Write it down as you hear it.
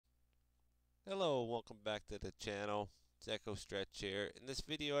Hello, welcome back to the channel. It's Echo Stretch here. In this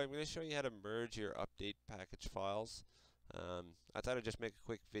video, I'm going to show you how to merge your update package files. I thought I'd just make a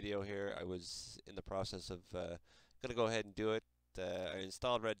quick video here. I was in the process of going to go ahead and do it. I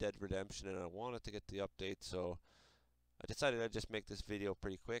installed Red Dead Redemption and I wanted to get the update, so I decided I'd just make this video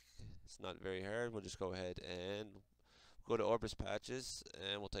pretty quick. It's not very hard. We'll just go ahead and go to Orbis Patches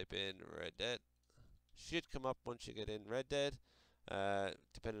and we'll type in Red Dead. Should come up once you get in Red Dead.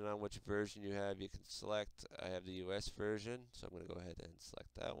 Depending on which version you have, you can select. I have the US version, so I'm going to go ahead and select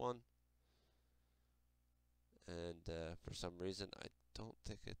that one. And for some reason, I don't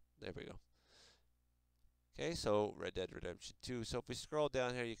think it. There we go. Okay, so Red Dead Redemption 2. So if we scroll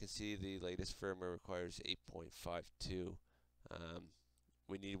down here, you can see the latest firmware requires 8.52.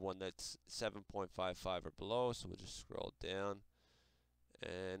 We need one that's 7.55 or below, so we'll just scroll down.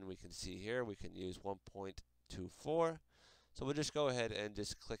 And we can see here we can use 1.24. So we'll just go ahead and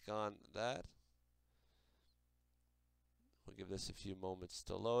just click on that. We'll give this a few moments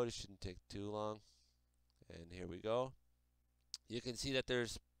to load. It shouldn't take too long. And here we go. You can see that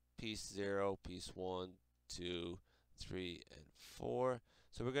there's piece 0, piece 1, 2, 3, and 4.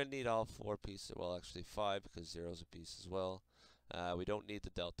 So we're going to need all 4 pieces. Well, actually 5 because 0 is a piece as well. We don't need the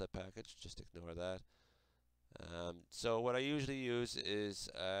Delta package. Just ignore that. So what I usually use is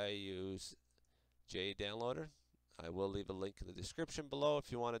I use JDownloader. I will leave a link in the description below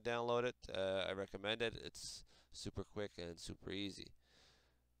if you want to download it. I recommend it. It's super quick and super easy.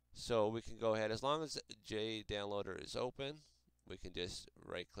 So we can go ahead, as long as JDownloader is open, we can just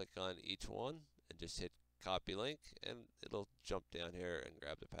right click on each one and just hit copy link and it'll jump down here and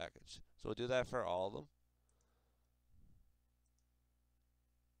grab the package. So we'll do that for all of them.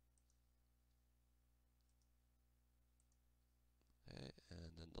 Okay, and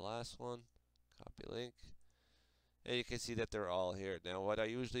then the last one, copy link. And you can see that they're all here. Now what I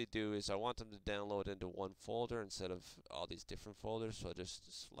usually do is I want them to download into one folder instead of all these different folders. So I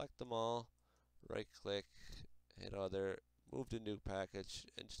just select them all, right click, hit other, move to new package,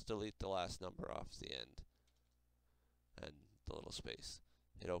 and just delete the last number off the end. And the little space.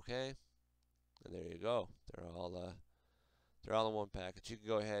 Hit OK. And there you go. They're all in one package. You can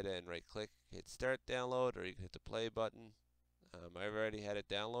go ahead and right click, hit start download, or you can hit the play button. I've already had it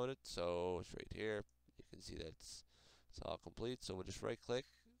downloaded, so it's right here. You can see that it's all complete, so we'll just right click,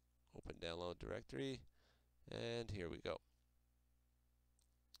 open download directory, and here we go.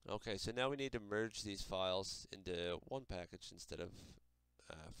 Okay, so now we need to merge these files into one package instead of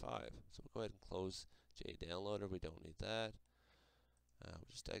 5. So we'll go ahead and close JDownloader. We don't need that. We'll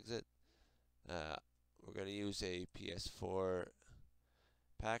just exit. We're going to use a PS4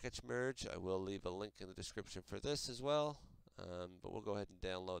 package merge. I will leave a link in the description for this as well, but we'll go ahead and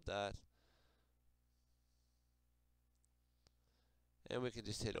download that. And we can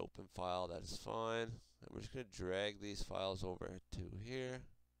just hit open file, that is fine. And we're just going to drag these files over to here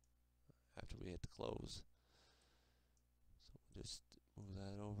after we hit the close. So we'll just move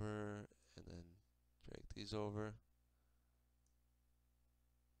that over and then drag these over.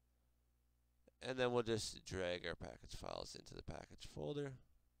 And then we'll just drag our package files into the package folder.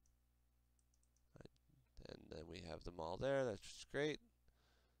 And then we have them all there, that's great.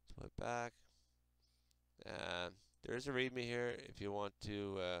 Let's put it back. There's a README here if you want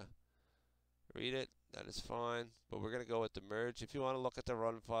to read it, that is fine. But we're going to go with the merge. If you want to look at the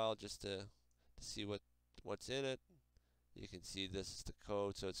run file just to see what's in it, you can see this is the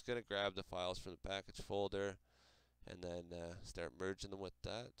code. So it's going to grab the files from the package folder and then start merging them with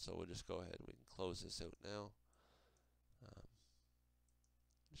that. So we'll just go ahead and we can close this out now.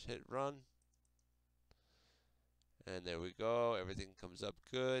 Just hit run. And there we go. Everything comes up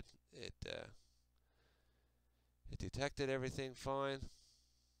good. It detected everything fine.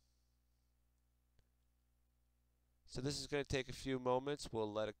 So this is going to take a few moments.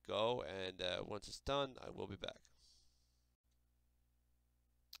 We'll let it go, and once it's done, I will be back.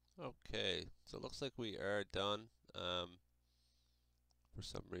 Okay, so it looks like we are done. For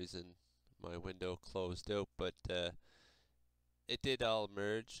some reason, my window closed out, but it did all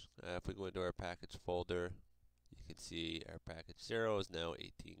merge. If we go into our package folder, you can see our package 0 is now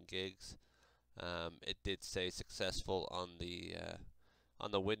 18 gigs. It did say successful on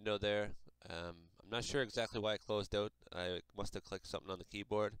the window there. I'm not sure exactly why it closed out. I must have clicked something on the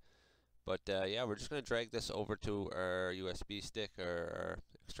keyboard. But yeah, we're just going to drag this over to our USB stick or our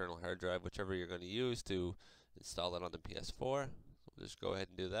external hard drive, whichever you're going to use to install it on the PS4. So we'll just go ahead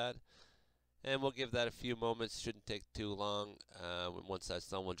and do that. And we'll give that a few moments. Shouldn't take too long. Once that's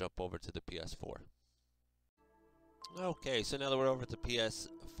done, we'll jump over to the PS4. Okay, so now that we're over at the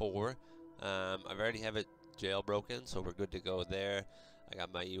PS4, I already have it jailbroken, so we're good to go there. I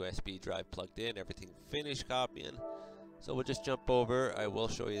got my USB drive plugged in, everything finished copying. So we'll just jump over. I will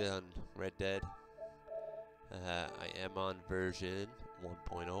show you on Red Dead. I am on version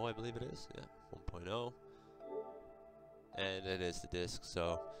 1.0, I believe it is. Yeah, 1.0. And it is the disc.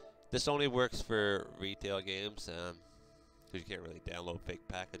 So this only works for retail games, because you can't really download fake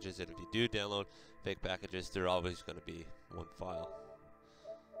packages. And if you do download fake packages, they're always going to be one file.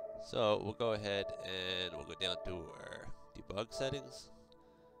 So we'll go ahead and we'll go down to our debug settings.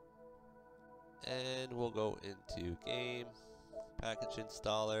 And we'll go into game, package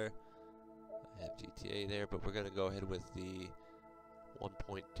installer. I have GTA there, but we're going to go ahead with the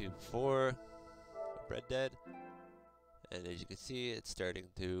 1.24 of Red Dead. And as you can see, it's starting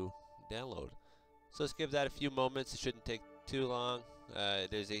to download. So let's give that a few moments. It shouldn't take too long.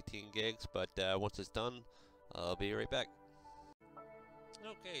 It is 18 gigs, but once it's done, I'll be right back.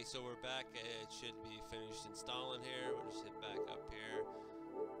 Okay, so we're back. It should be finished installing here. We'll just hit back up here.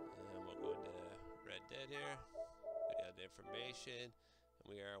 And we'll go into Red Dead here. Go down to information. And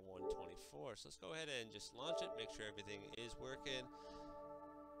we are 124. So let's go ahead and just launch it. Make sure everything is working.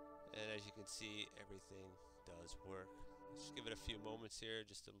 And as you can see, everything does work. Let's just give it a few moments here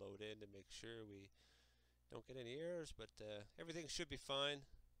just to load in to make sure we don't get any errors, but everything should be fine.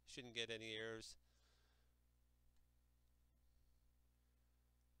 Shouldn't get any errors.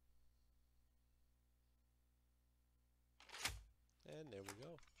 And there we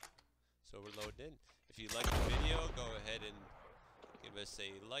go. So we're loaded in. If you like the video, go ahead and give us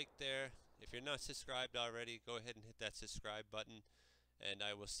a like there. If you're not subscribed already, go ahead and hit that subscribe button. And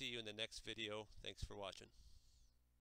I will see you in the next video. Thanks for watching.